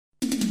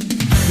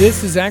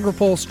This is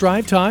AgriPulse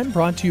Drive Time,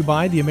 brought to you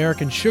by the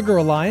American Sugar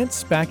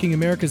Alliance, backing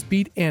America's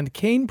beet and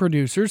cane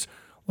producers.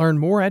 Learn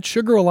more at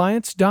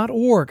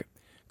sugaralliance.org.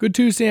 Good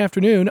Tuesday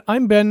afternoon.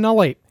 I'm Ben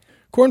Nulley.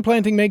 Corn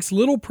planting makes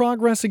little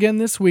progress again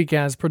this week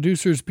as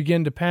producers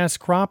begin to pass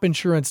crop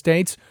insurance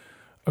dates.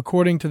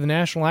 According to the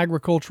National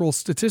Agricultural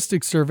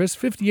Statistics Service,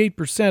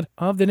 58%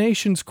 of the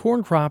nation's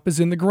corn crop is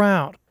in the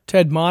ground.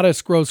 Ted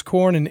Modis grows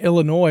corn in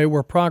Illinois,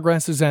 where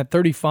progress is at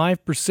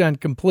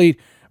 35% complete,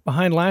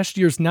 behind last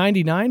year's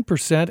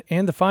 99%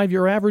 and the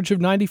 5-year average of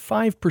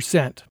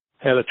 95%.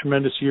 Had a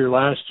tremendous year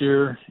last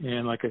year,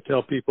 and like I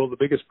tell people, the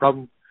biggest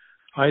problem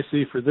I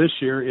see for this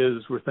year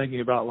is we're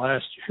thinking about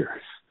last year.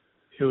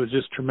 It was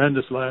just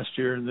tremendous last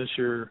year, and this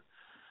year,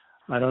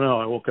 I don't know.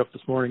 I woke up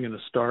this morning in a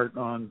start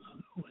on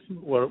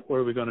what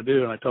are we going to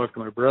do, and I talked to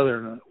my brother,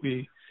 and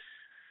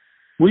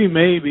we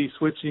may be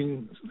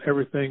switching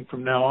everything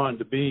from now on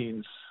to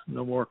beans,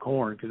 no more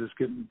corn, because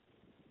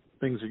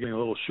things are getting a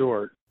little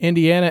short.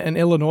 Indiana and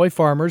Illinois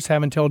farmers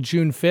have until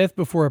June 5th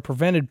before a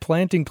prevented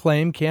planting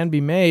claim can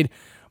be made.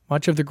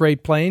 Much of the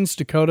Great Plains,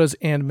 Dakotas,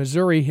 and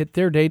Missouri hit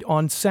their date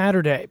on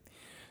Saturday.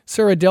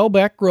 Sarah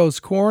Delbeck grows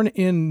corn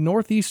in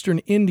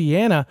northeastern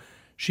Indiana.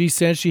 She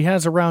says she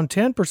has around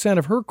 10%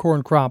 of her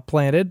corn crop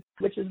planted,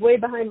 which is way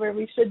behind where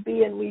we should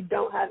be, and we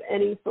don't have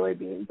any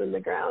soybeans in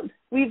the ground.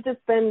 We've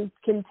just been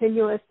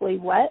continuously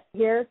wet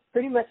here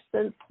pretty much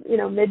since,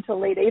 mid to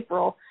late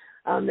April.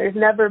 There's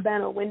never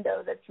been a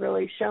window that's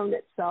really shown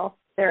itself.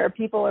 There are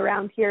people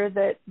around here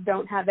that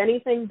don't have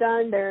anything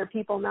done. There are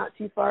people not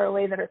too far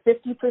away that are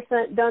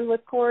 50% done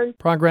with corn.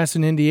 Progress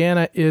in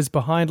Indiana is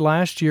behind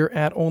last year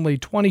at only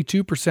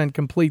 22%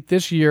 complete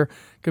this year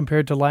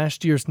compared to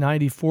last year's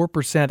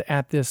 94%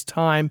 at this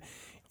time.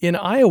 In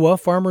Iowa,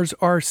 farmers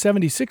are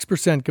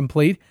 76%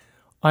 complete.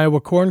 Iowa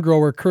corn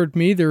grower Kurt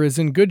Meather is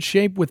in good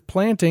shape with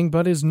planting,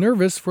 but is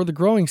nervous for the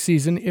growing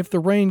season if the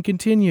rain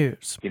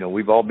continues.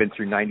 We've all been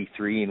through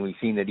 93, and we've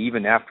seen that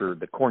even after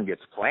the corn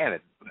gets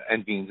planted,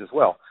 and beans as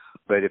well.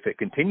 But if it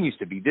continues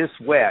to be this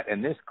wet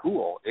and this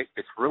cool,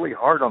 it's really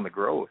hard on the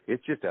growth.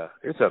 It's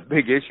a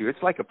big issue.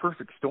 It's like a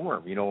perfect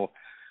storm.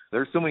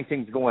 There's so many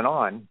things going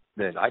on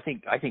that I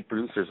think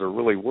producers are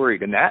really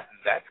worried, and that's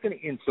going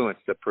to influence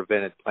the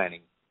prevented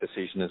planting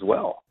decision as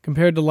well.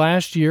 Compared to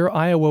last year,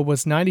 Iowa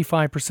was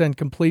 95%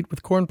 complete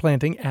with corn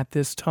planting at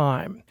this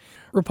time.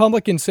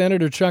 Republican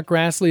Senator Chuck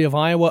Grassley of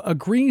Iowa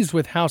agrees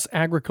with House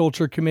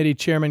Agriculture Committee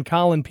Chairman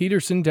Collin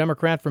Peterson,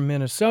 Democrat from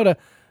Minnesota.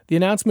 The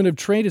announcement of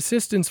trade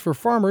assistance for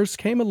farmers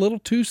came a little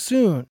too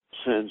soon.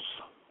 Since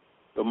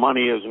the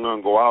money isn't going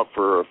to go out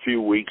for a few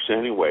weeks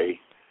anyway,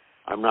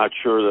 I'm not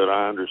sure that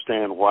I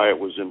understand why it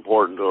was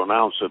important to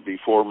announce it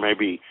before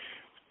maybe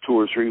 2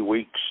 or 3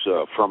 weeks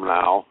from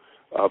now.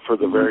 For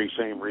the very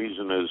same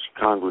reason as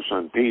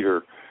Congressman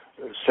Peter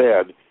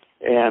said.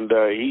 And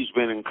he's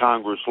been in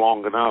Congress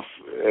long enough,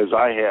 as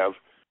I have.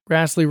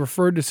 Grassley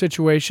referred to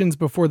situations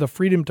before the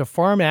Freedom to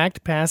Farm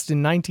Act passed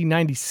in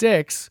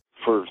 1996.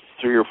 For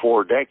 3 or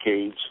 4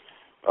 decades,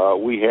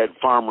 we had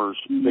farmers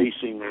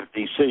facing a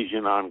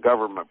decision on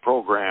government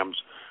programs,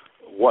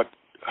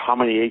 how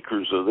many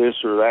acres of this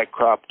or that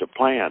crop to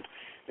plant.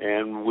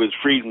 And with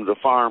Freedom to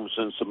Farm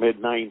since the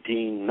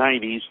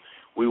mid-1990s,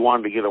 we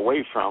wanted to get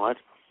away from it.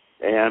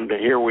 And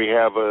here we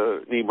have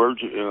an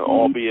emergency,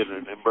 albeit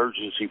an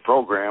emergency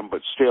program, but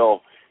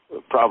still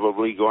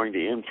probably going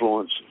to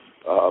influence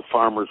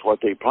farmers what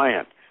they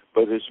plant.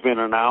 But it's been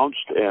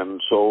announced, and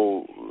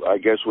so I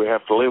guess we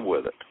have to live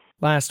with it.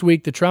 Last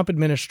week, the Trump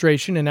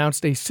administration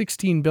announced a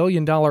 $16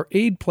 billion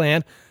aid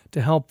plan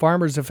to help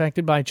farmers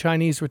affected by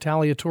Chinese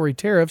retaliatory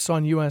tariffs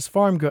on U.S.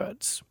 farm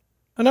goods.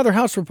 Another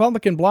House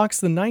Republican blocks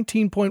the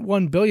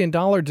 $19.1 billion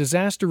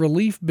disaster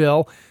relief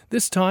bill,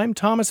 this time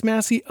Thomas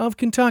Massie of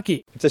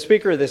Kentucky. If the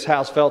Speaker of this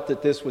House felt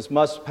that this was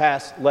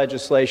must-pass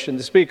legislation,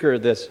 the Speaker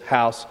of this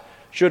House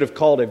should have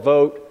called a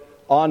vote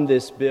on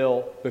this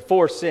bill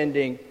before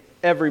sending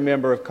every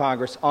member of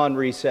Congress on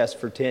recess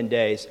for 10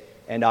 days,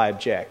 and I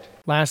object.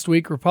 Last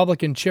week,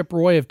 Republican Chip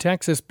Roy of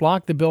Texas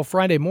blocked the bill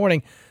Friday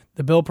morning.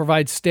 The bill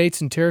provides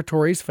states and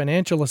territories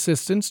financial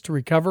assistance to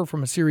recover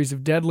from a series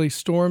of deadly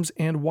storms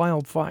and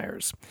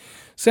wildfires.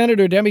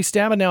 Senator Debbie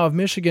Stabenow of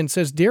Michigan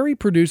says dairy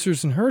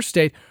producers in her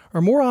state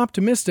are more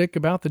optimistic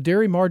about the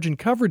dairy margin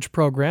coverage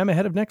program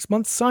ahead of next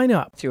month's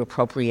sign-up. Through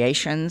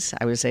appropriations,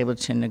 I was able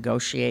to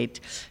negotiate,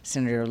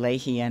 Senator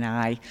Leahy and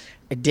I,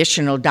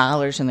 additional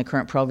dollars in the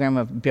current program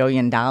of $1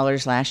 billion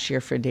last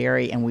year for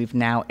dairy, and we've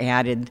now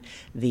added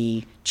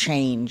the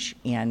change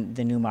in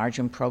the new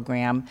margin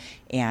program.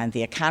 And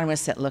the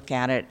economists that look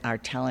at it are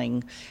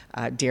telling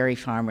dairy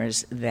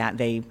farmers that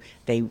they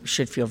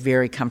should feel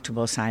very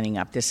comfortable signing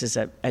up. This is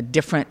a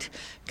different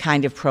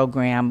kind of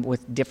program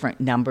with different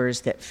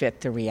numbers that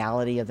fit the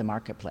reality of the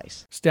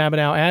marketplace.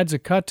 Stabenow adds a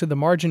cut to the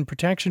margin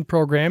protection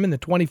program in the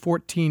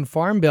 2014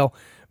 Farm Bill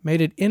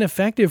made it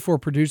ineffective for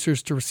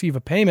producers to receive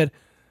a payment.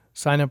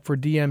 Sign up for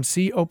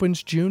DMC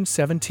opens June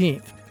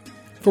 17th.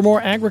 For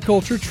more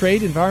agriculture,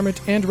 trade,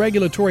 environment, and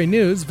regulatory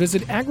news,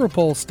 visit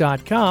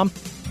agripulse.com.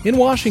 In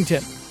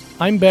Washington,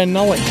 I'm Ben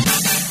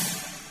Nulley.